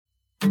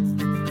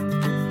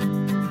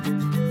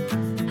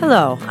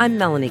Hello, I'm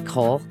Melanie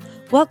Cole.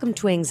 Welcome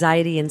to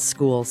Anxiety in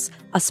Schools,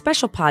 a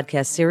special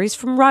podcast series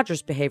from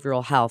Rogers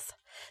Behavioral Health.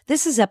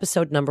 This is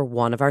episode number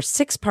 1 of our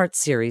 6-part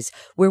series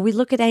where we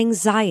look at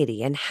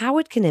anxiety and how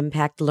it can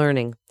impact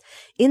learning.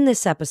 In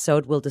this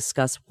episode, we'll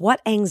discuss what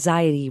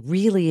anxiety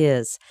really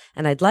is,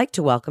 and I'd like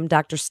to welcome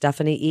Dr.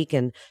 Stephanie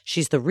Eakin.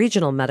 She's the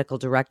Regional Medical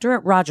Director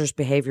at Rogers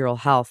Behavioral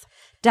Health.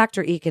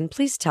 Dr. Eakin,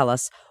 please tell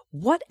us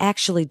what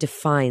actually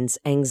defines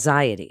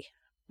anxiety.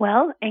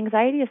 Well,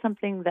 anxiety is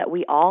something that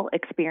we all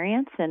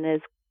experience and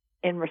is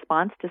in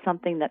response to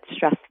something that's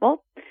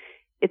stressful.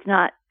 It's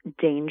not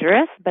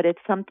dangerous, but it's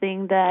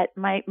something that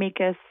might make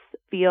us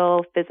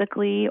feel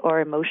physically or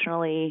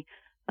emotionally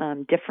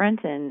different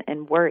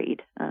and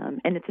worried.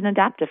 And it's an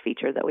adaptive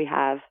feature that we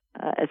have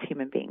as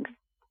human beings.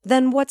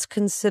 Then what's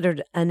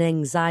considered an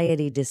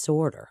anxiety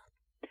disorder?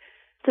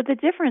 So the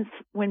difference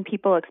when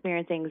people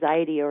experience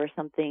anxiety or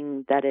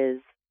something that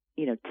is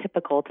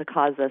typical to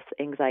cause us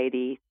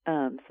anxiety,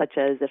 such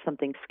as if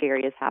something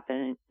scary is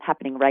happening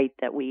right,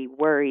 that we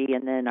worry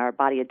and then our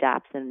body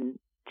adapts and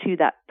to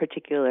that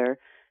particular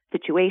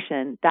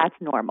situation, that's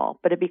normal.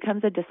 But it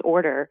becomes a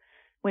disorder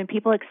when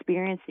people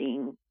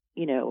experiencing,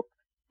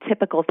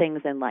 typical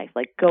things in life,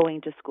 like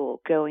going to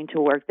school, going to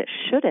work that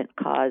shouldn't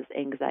cause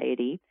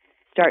anxiety,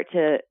 start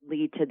to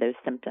lead to those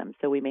symptoms.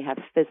 So we may have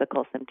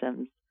physical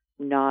symptoms,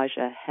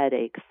 nausea,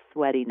 headaches,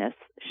 sweatiness,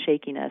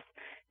 shakiness,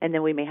 and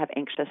then we may have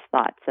anxious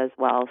thoughts as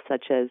well,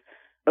 such as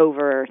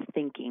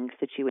overthinking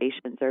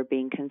situations or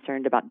being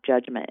concerned about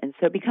judgment. And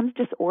so it becomes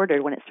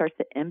disordered when it starts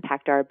to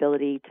impact our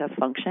ability to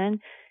function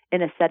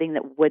in a setting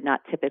that would not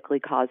typically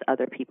cause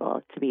other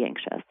people to be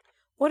anxious.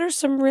 What are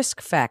some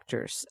risk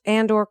factors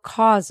and or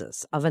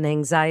causes of an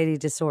anxiety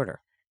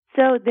disorder?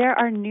 So there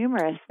are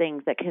numerous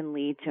things that can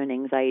lead to an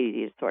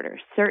anxiety disorder.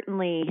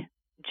 Certainly,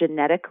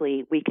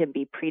 genetically, we can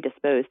be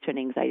predisposed to an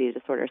anxiety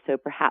disorder. So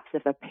perhaps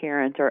if a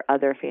parent or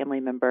other family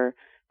member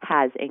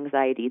has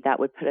anxiety, that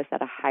would put us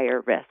at a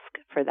higher risk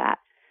for that.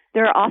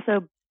 There are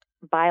also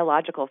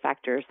biological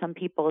factors. Some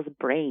people's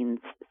brains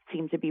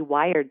seem to be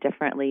wired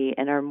differently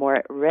and are more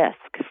at risk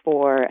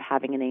for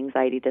having an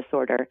anxiety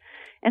disorder.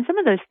 And some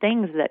of those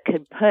things that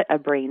could put a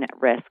brain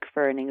at risk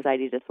for an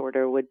anxiety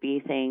disorder would be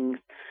things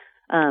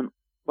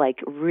like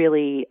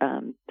really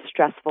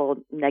stressful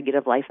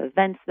negative life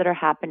events that are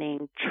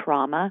happening.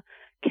 Trauma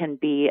can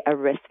be a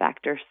risk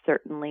factor,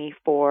 certainly,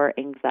 for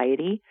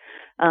anxiety.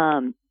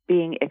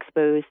 Being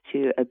exposed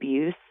to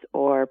abuse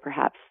or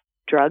perhaps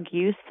drug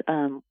use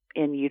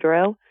in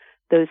utero,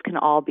 those can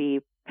all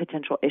be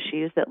potential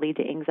issues that lead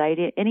to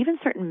anxiety. And even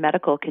certain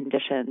medical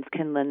conditions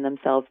can lend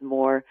themselves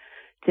more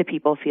to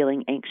people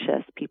feeling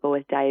anxious. People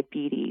with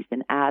diabetes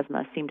and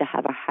asthma seem to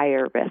have a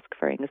higher risk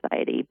for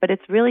anxiety. But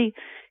it's really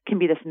can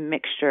be this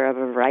mixture of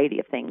a variety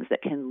of things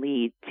that can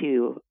lead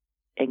to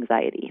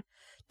anxiety.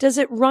 Does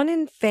it run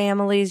in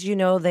families?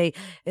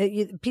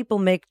 People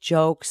make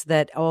jokes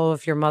that,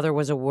 if your mother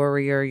was a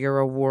worrier, you're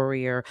a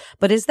worrier.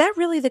 But is that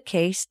really the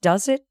case?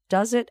 Does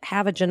it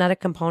have a genetic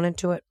component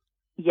to it?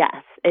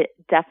 Yes, it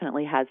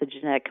definitely has a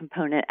genetic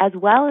component as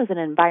well as an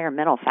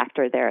environmental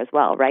factor there as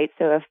well, right?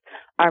 So if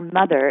our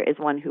mother is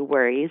one who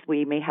worries,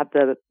 we may have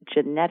the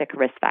genetic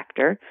risk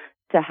factor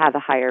to have a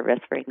higher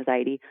risk for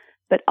anxiety,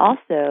 but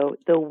also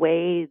the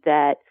way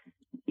that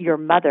your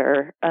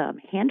mother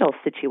handles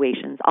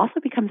situations also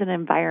becomes an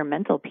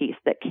environmental piece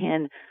that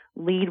can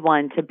lead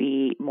one to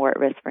be more at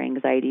risk for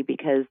anxiety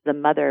because the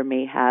mother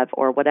may have,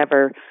 or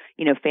whatever,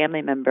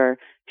 family member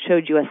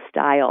showed you a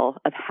style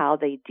of how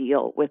they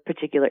deal with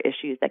particular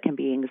issues that can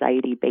be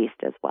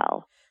anxiety-based as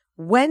well.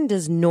 When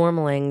does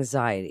normal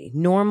anxiety,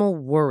 normal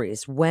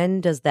worries, when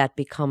does that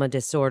become a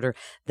disorder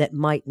that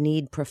might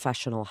need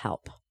professional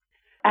help?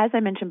 As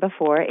I mentioned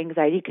before,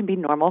 anxiety can be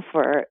normal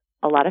for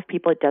a lot of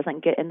people. It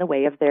doesn't get in the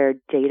way of their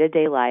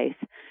day-to-day life.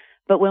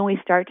 But when we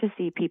start to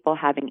see people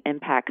having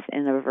impacts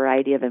in a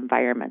variety of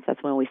environments,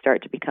 that's when we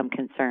start to become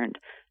concerned.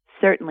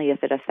 Certainly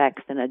if it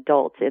affects an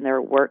adult in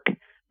their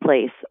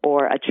workplace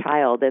or a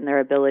child in their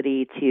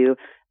ability to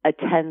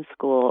attend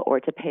school or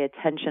to pay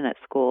attention at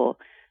school,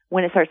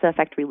 when it starts to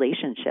affect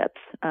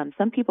relationships.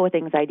 Some people with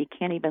anxiety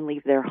can't even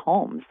leave their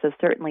homes. So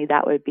certainly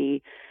that would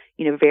be,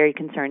 very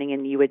concerning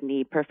and you would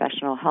need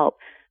professional help.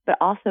 But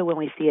also when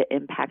we see it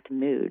impact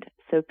mood.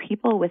 So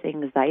people with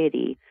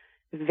anxiety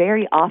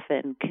very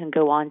often can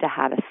go on to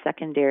have a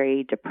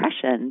secondary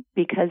depression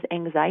because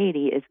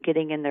anxiety is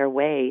getting in their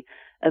way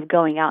of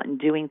going out and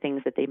doing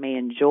things that they may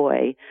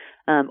enjoy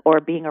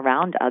or being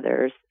around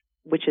others,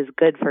 which is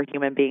good for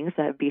human beings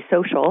to be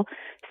social.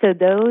 So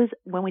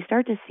when we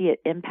start to see it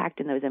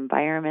impact in those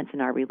environments, in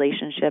our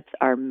relationships,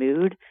 our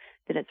mood,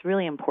 then it's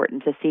really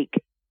important to seek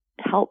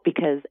help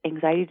because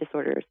anxiety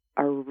disorders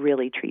are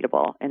really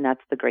treatable, and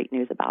that's the great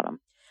news about them.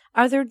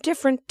 Are there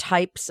different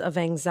types of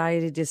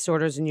anxiety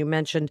disorders? And you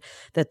mentioned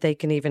that they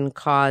can even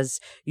cause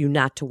you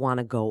not to want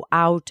to go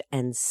out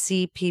and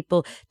see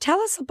people.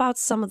 Tell us about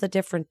some of the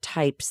different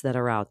types that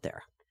are out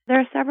there. There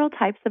are several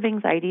types of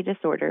anxiety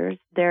disorders.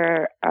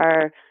 There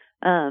are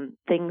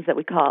things that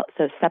we call,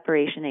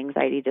 separation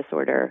anxiety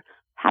disorder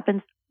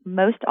happens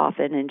most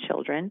often in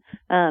children,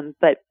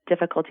 but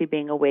difficulty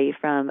being away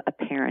from a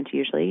parent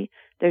usually.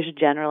 There's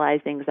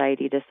generalized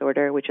anxiety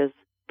disorder, which is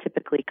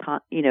typically,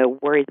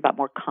 worries about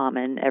more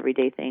common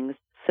everyday things.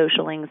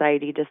 Social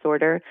anxiety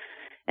disorder,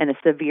 and a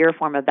severe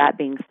form of that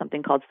being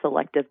something called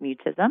selective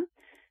mutism.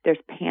 There's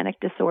panic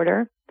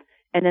disorder.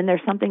 And then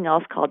there's something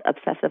else called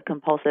obsessive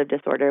compulsive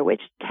disorder,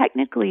 which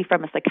technically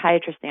from a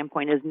psychiatrist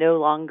standpoint is no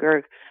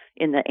longer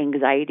in the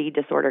anxiety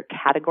disorder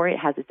category. It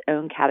has its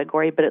own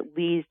category, but it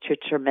leads to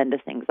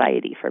tremendous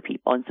anxiety for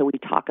people. And so we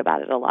talk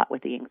about it a lot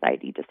with the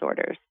anxiety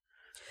disorders.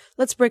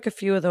 Let's break a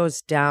few of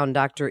those down,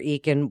 Dr.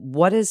 Eakin.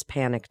 What is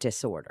panic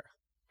disorder?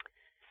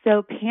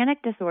 So panic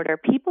disorder,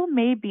 people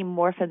may be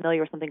more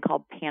familiar with something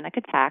called panic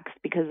attacks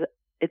because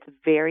it's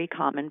very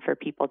common for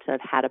people to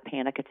have had a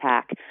panic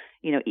attack.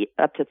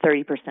 Up to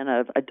 30%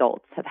 of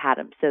adults have had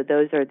them. So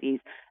those are these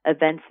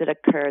events that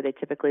occur. They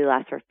typically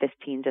last for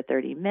 15 to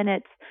 30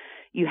 minutes.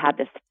 You have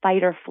this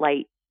fight or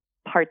flight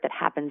part that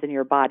happens in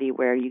your body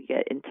where you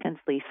get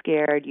intensely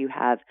scared. You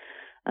have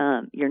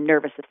your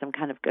nervous system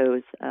kind of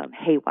goes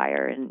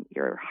haywire and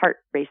your heart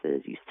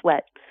races, you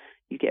sweat,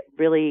 you get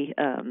really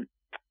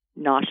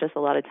nauseous a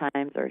lot of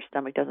times, or your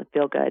stomach doesn't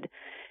feel good.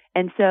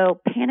 And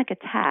so panic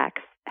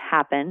attacks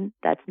happen.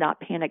 That's not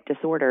panic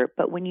disorder.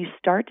 But when you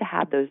start to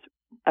have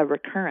a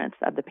recurrence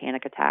of the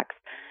panic attacks,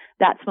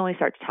 that's when we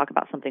start to talk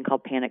about something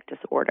called panic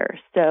disorder.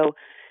 So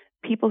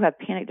people who have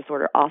panic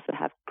disorder also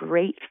have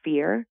great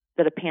fear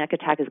that a panic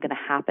attack is going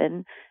to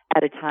happen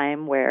at a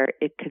time where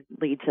it could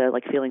lead to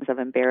feelings of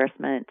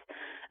embarrassment,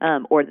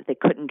 or that they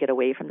couldn't get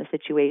away from the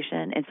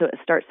situation. And so it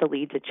starts to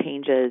lead to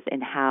changes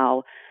in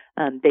how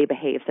they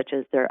behave, such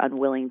as they're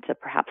unwilling to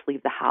perhaps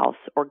leave the house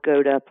or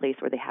go to a place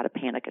where they had a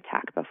panic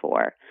attack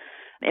before.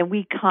 And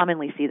we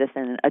commonly see this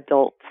in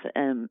adults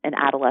and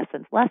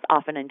adolescents, less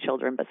often in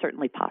children, but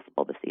certainly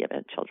possible to see it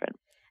in children.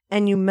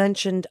 And you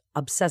mentioned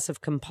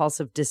obsessive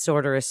compulsive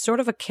disorder as sort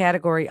of a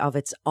category of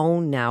its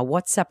own now.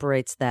 What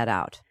separates that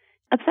out?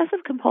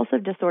 Obsessive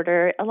compulsive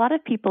disorder, a lot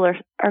of people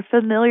are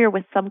familiar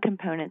with some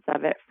components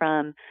of it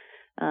from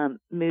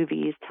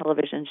movies,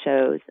 television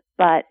shows,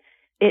 but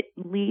it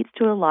leads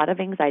to a lot of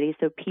anxiety.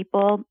 So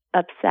people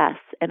obsess,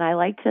 and I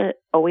like to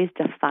always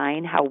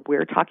define how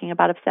we're talking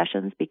about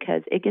obsessions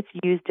because it gets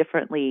used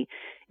differently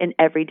in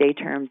everyday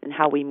terms and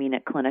how we mean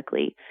it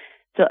clinically.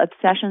 So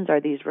obsessions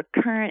are these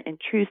recurrent,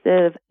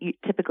 intrusive,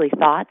 typically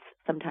thoughts,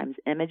 sometimes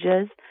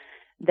images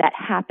that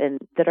happen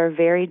that are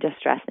very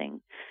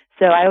distressing.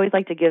 So I always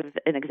like to give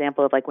an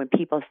example of when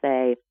people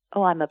say,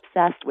 "Oh, I'm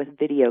obsessed with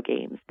video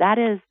games." That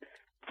is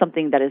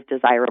something that is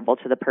desirable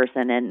to the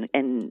person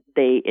and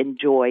they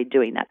enjoy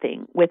doing that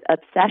thing. With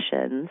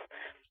obsessions,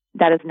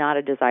 that is not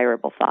a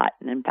desirable thought.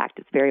 And in fact,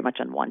 it's very much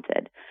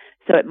unwanted.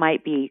 So it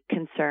might be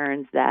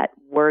concerns that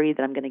worry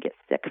that I'm going to get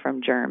sick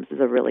from germs is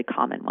a really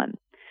common one.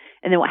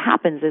 And then what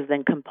happens is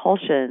then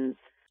compulsions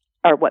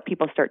are what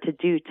people start to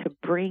do to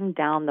bring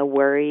down the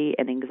worry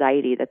and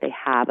anxiety that they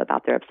have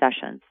about their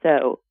obsessions.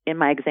 So in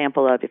my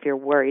example of if you're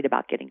worried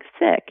about getting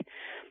sick,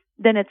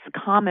 then it's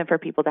common for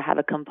people to have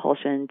a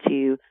compulsion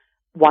to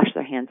wash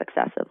their hands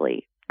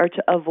excessively or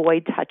to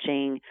avoid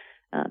touching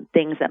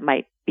things that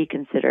might be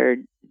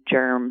considered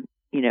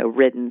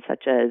germ-ridden,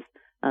 such as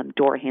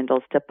door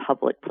handles to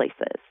public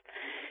places.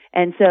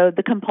 And so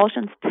the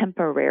compulsions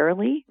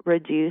temporarily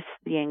reduce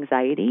the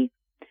anxiety,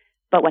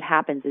 but what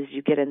happens is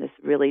you get in this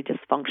really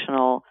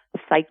dysfunctional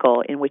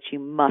cycle in which you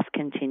must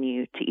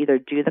continue to either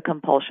do the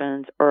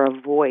compulsions or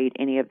avoid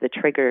any of the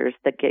triggers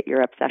that get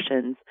your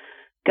obsessions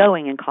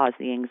going and cause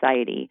the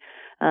anxiety.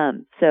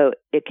 So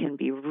it can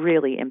be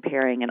really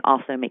impairing and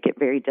also make it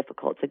very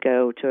difficult to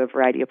go to a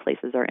variety of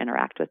places or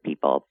interact with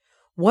people.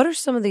 What are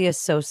some of the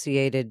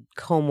associated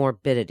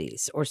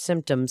comorbidities or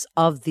symptoms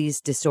of these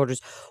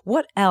disorders?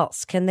 What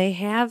else? Can they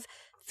have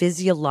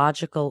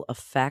physiological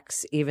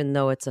effects even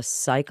though it's a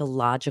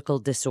psychological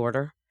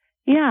disorder?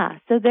 Yeah,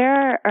 so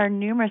there are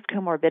numerous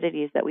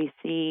comorbidities that we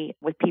see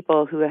with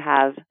people who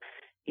have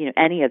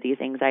any of these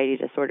anxiety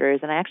disorders.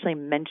 And I actually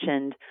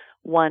mentioned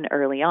one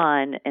early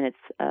on, and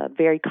it's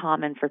very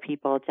common for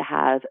people to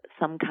have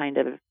some kind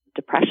of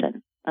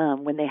depression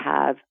when they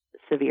have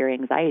severe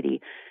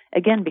anxiety,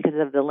 again, because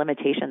of the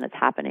limitation that's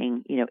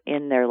happening,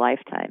 in their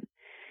lifetime.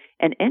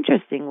 And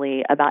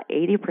interestingly, about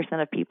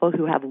 80% of people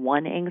who have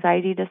one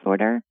anxiety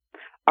disorder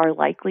are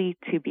likely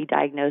to be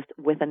diagnosed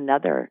with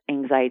another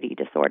anxiety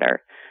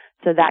disorder.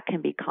 So that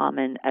can be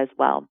common as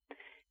well.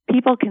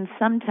 People can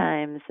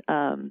sometimes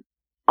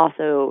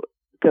also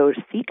go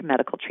to seek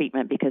medical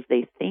treatment because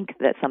they think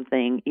that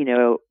something,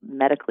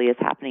 medically is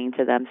happening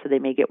to them. So they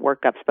may get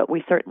workups, but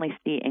we certainly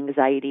see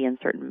anxiety in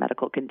certain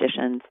medical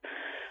conditions,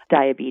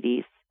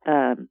 diabetes,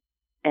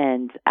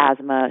 and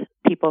asthma.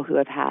 People who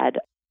have had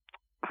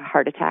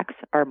heart attacks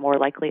are more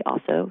likely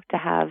also to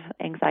have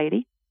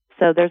anxiety.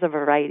 So there's a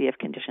variety of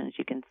conditions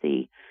you can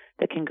see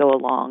that can go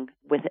along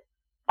with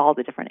all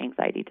the different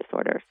anxiety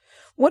disorders.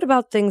 What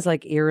about things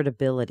like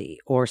irritability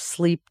or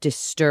sleep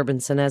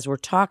disturbance? And as we're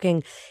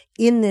talking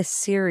in this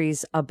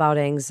series about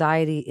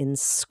anxiety in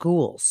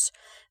schools,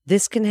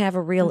 This can have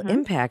a real Mm-hmm.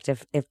 impact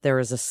if there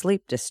is a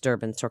sleep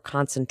disturbance or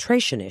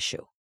concentration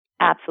issue.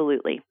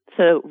 Absolutely.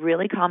 So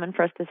really common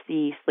for us to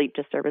see sleep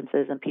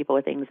disturbances in people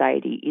with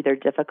anxiety, either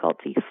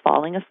difficulty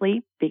falling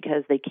asleep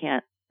because they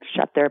can't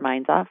shut their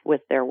minds off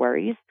with their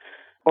worries,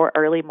 or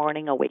early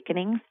morning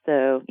awakenings.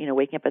 So,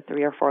 waking up at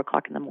 3 or 4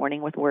 o'clock in the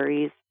morning with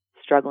worries,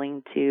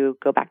 struggling to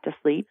go back to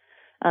sleep.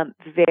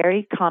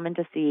 Very common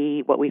to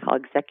see what we call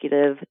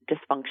executive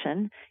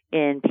dysfunction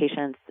in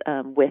patients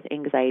with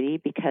anxiety,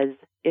 because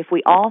if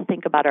we all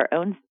think about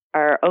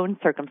our own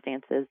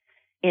circumstances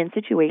in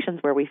situations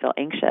where we feel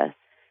anxious,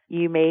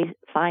 you may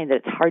find that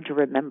it's hard to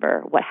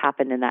remember what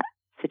happened in that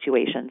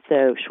situation.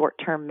 So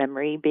short-term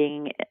memory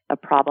being a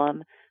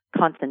problem,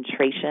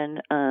 concentration,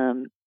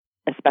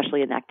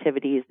 especially in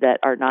activities that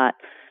are not,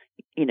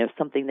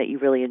 something that you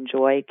really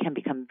enjoy, can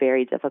become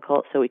very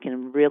difficult. So we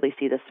can really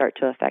see this start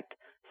to affect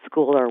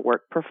school or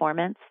work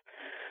performance.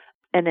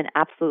 And then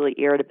absolutely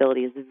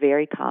irritability is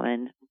very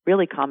common,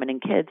 really common in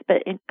kids,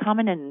 but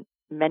common in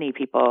many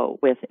people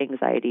with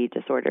anxiety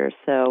disorders.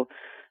 So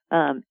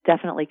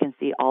definitely can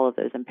see all of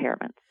those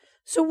impairments.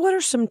 So, what are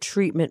some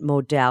treatment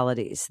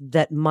modalities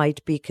that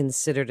might be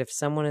considered if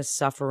someone is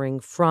suffering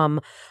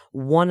from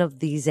one of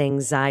these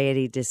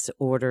anxiety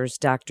disorders,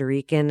 Dr.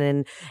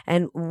 Eakin?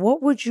 And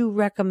what would you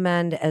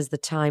recommend as the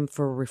time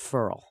for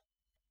referral?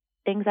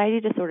 Anxiety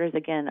disorders,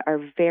 again,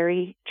 are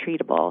very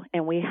treatable,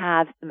 and we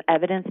have some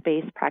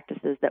evidence-based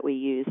practices that we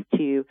use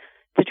to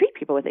treat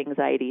people with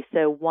anxiety.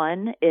 So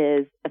one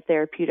is a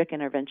therapeutic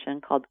intervention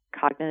called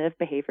cognitive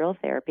behavioral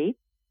therapy.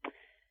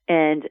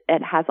 And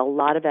it has a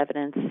lot of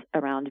evidence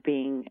around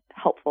being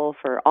helpful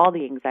for all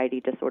the anxiety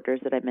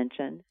disorders that I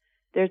mentioned.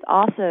 There's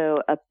also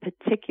a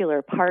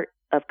particular part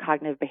of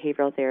cognitive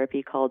behavioral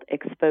therapy called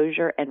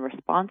exposure and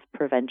response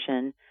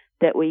prevention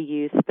that we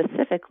use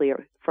specifically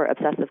for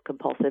obsessive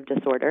compulsive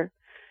disorder.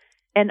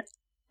 And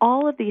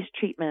all of these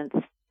treatments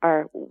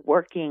are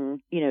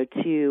working,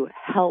 to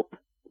help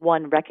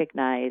one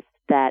recognize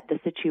that the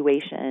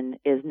situation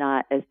is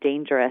not as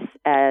dangerous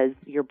as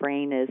your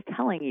brain is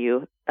telling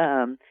you.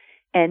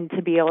 And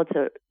to be able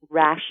to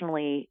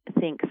rationally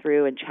think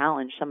through and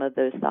challenge some of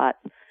those thoughts,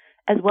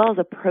 as well as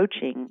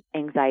approaching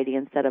anxiety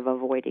instead of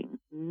avoiding.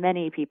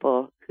 Many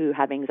people who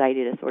have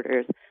anxiety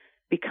disorders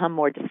become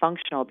more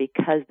dysfunctional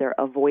because they're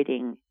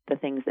avoiding the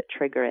things that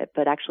trigger it,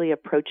 but actually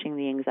approaching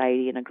the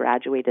anxiety in a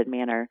graduated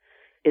manner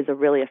is a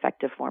really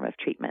effective form of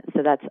treatment.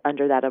 So that's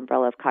under that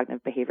umbrella of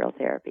cognitive behavioral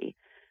therapy.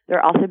 There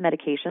are also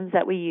medications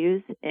that we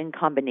use in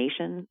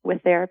combination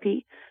with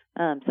therapy.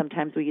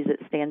 Sometimes we use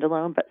it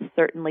standalone, but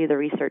certainly the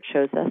research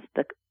shows us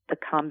the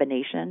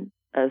combination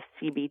of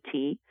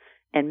CBT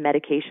and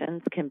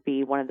medications can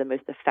be one of the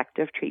most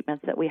effective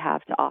treatments that we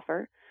have to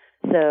offer.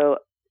 So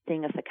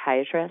seeing a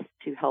psychiatrist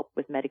to help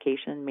with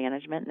medication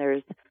management,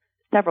 there's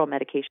several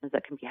medications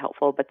that can be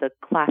helpful, but the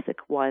classic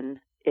one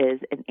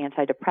is an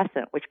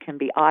antidepressant, which can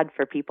be odd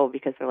for people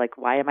because they're like,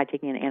 why am I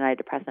taking an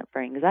antidepressant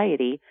for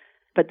anxiety?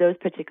 But those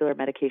particular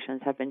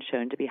medications have been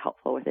shown to be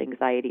helpful with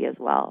anxiety as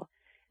well.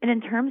 And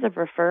in terms of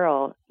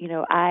referral,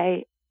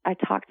 I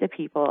talk to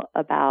people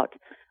about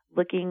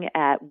looking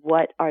at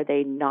what are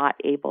they not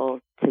able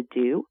to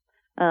do,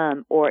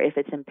 or if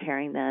it's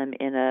impairing them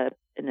in a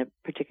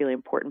particularly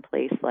important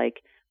place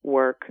like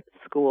work,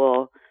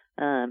 school,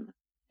 and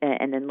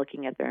then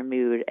looking at their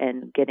mood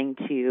and getting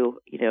to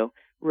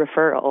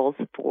referrals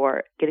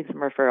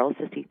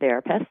to see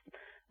therapists.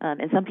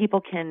 And some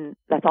people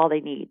that's all they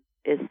need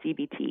is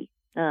CBT.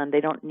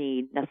 They don't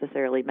need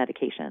necessarily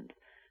medications.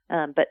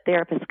 But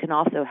therapists can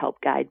also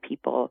help guide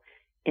people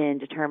in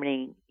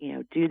determining,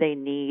 do they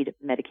need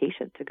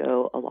medication to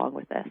go along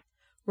with this?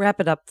 Wrap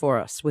it up for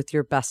us with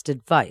your best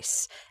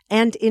advice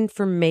and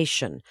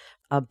information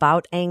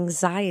about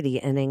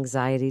anxiety and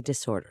anxiety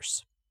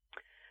disorders.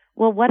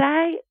 Well, what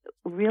I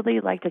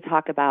really like to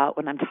talk about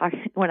when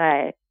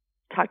I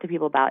talk to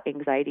people about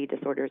anxiety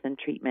disorders and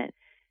treatment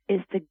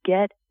is to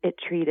get it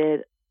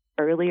treated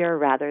earlier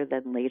rather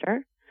than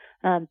later.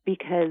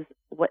 Because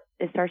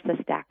it starts to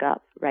stack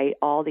up, right?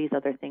 All these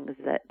other things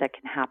that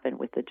can happen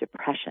with the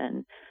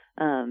depression,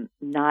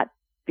 not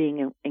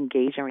being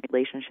engaged in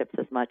relationships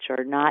as much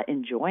or not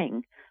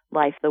enjoying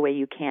life the way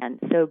you can.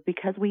 So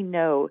because we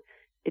know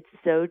it's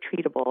so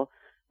treatable,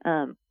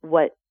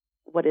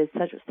 what is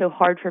so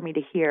hard for me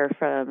to hear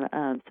from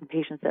some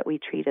patients that we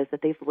treat is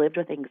that they've lived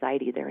with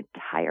anxiety their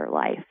entire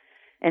life.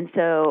 And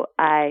so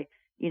I,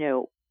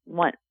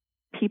 want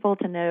people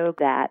to know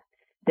that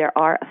there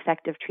are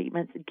effective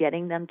treatments.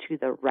 Getting them to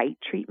the right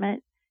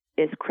treatment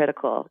is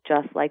critical.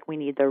 Just like we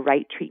need the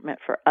right treatment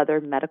for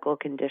other medical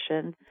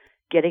conditions,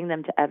 getting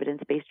them to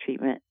evidence-based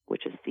treatment,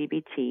 which is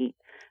CBT,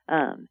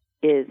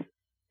 is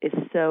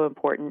so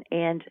important.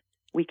 And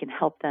we can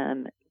help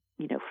them,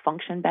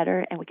 function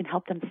better, and we can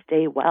help them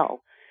stay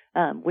well,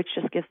 which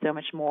just gives so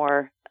much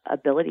more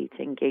ability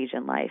to engage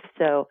in life.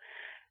 So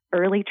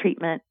early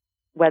treatment,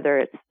 whether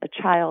it's a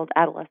child,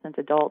 adolescent,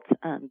 adult,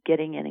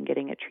 getting in and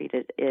getting it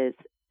treated is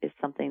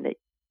something that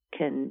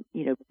can,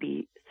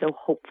 be so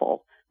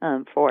hopeful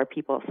for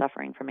people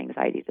suffering from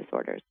anxiety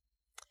disorders.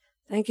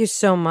 Thank you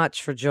so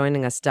much for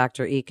joining us,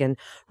 Dr. Eakin.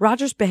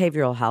 Rogers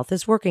Behavioral Health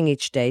is working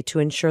each day to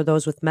ensure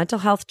those with mental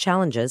health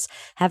challenges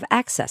have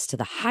access to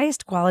the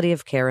highest quality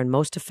of care and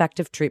most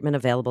effective treatment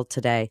available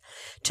today.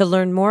 To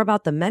learn more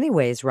about the many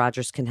ways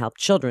Rogers can help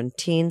children,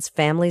 teens,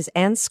 families,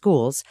 and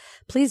schools,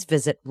 please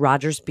visit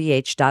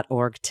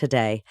rogersbh.org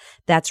today.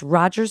 That's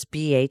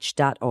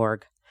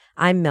rogersbh.org.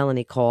 I'm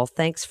Melanie Cole.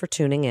 Thanks for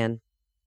tuning in.